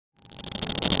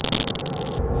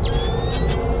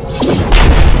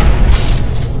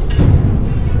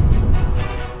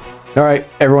All right,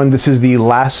 everyone, this is the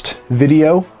last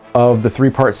video of the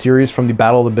three-part series from the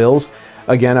Battle of the Bills.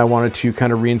 Again, I wanted to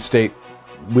kind of reinstate,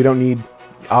 we don't need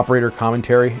operator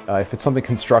commentary. If it's something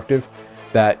constructive,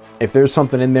 that if there's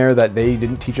something in there that they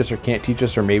didn't teach us or can't teach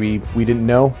us, or maybe we didn't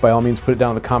know, by all means put it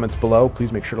down in the comments below.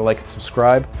 Please make sure to like and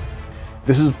subscribe.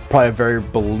 This is probably a very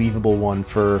believable one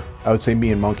for, I would say,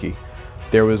 me and Monkey.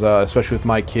 There was, especially with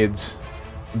my kids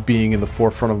being in the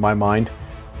forefront of my mind,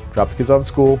 drop the kids off at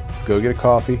school, go get a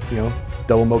coffee, you know,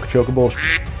 double mocha chocobo,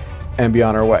 and be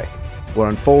on our way. What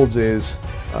unfolds is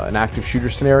an active shooter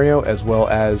scenario, as well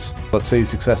as, let's say you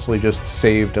successfully just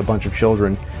saved a bunch of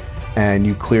children and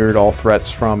you cleared all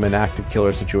threats from an active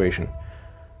killer situation.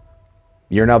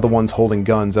 You're now the ones holding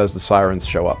guns as the sirens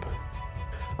show up.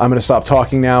 I'm going to stop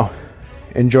talking now.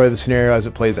 Enjoy the scenario as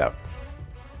it plays out.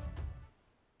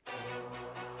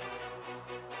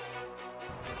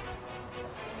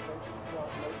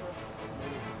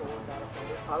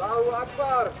 Allahu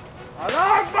Akbar!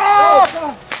 Allahu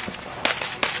Akbar!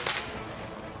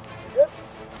 Yep.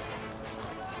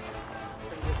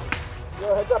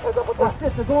 Yo, heads up, Oh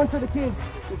shit, they're going for the kids.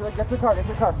 Get the car, Let's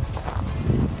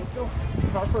go.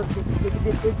 Car first,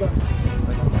 get big gun.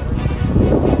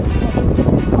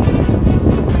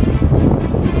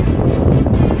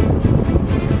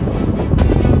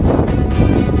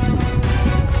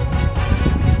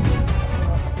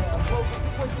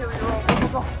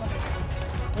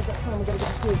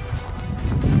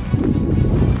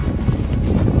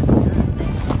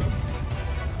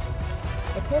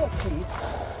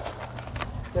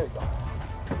 There you go.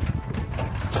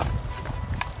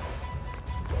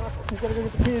 You gotta go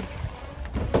get the kids.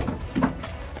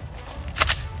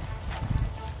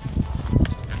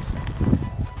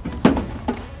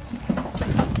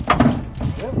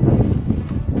 Yep.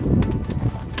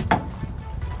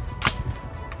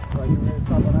 Right, you're ready to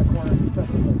stop on that corner and check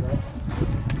the place, right?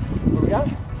 What we got?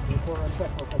 The corner and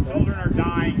check the place. Children are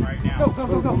dying right now.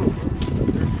 Go.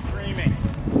 They're screaming.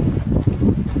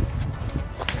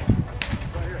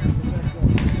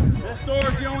 This door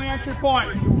is the only entry point.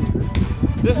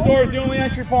 This door is the only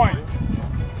entry point.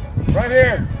 Right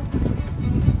here.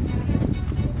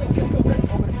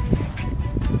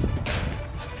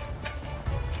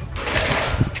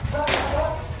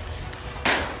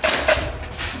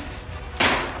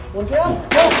 One down.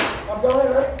 Go. I'm going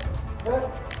in, right? Good.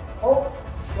 Hold.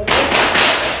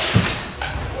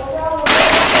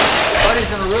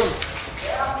 Buddy's in a room.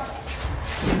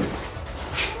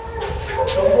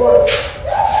 Go for it.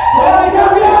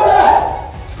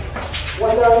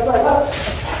 One down, one back.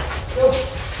 Go.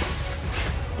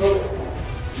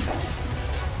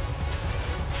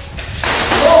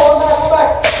 One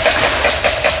back.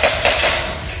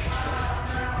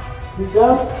 He's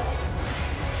down.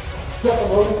 Step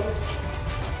him over.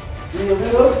 Give me a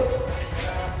reload.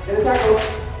 Get a tackle.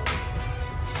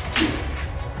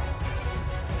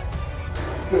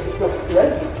 Go.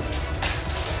 Ready?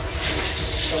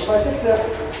 Come by 6 steps.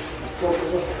 Go.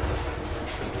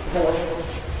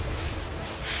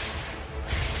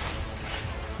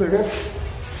 Clear here.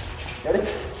 Ready?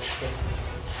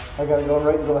 I gotta go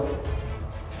right and go left.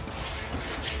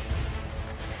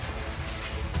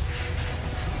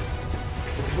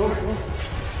 Go.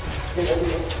 Get ready.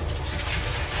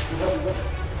 Go.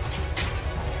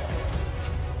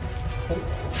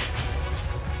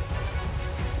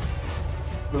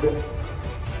 Move it.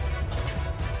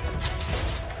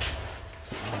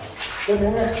 Come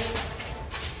here.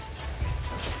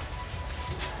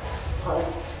 Hi.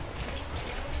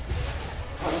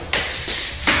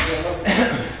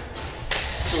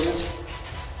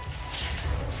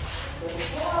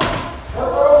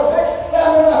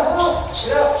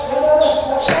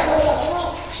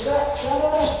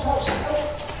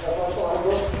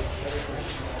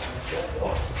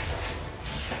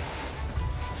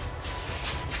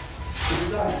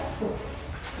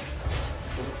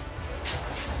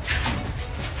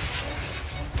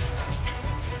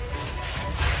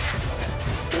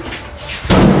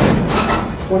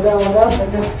 One down,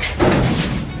 right there.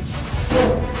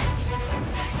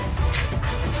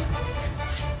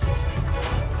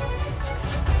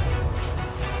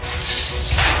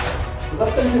 Is up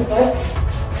there in your side?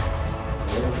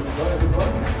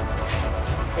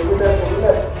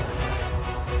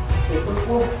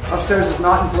 Upstairs is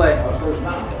not in play. Upstairs is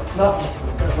not. Nothing.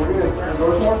 What do you guys?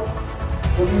 Doors more?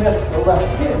 What do you miss? Go back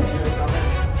again.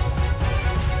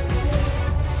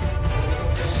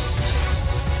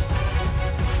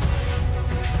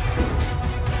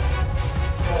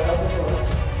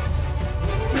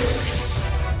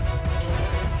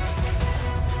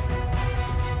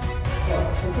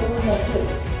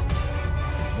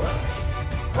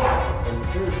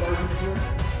 What?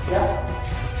 here.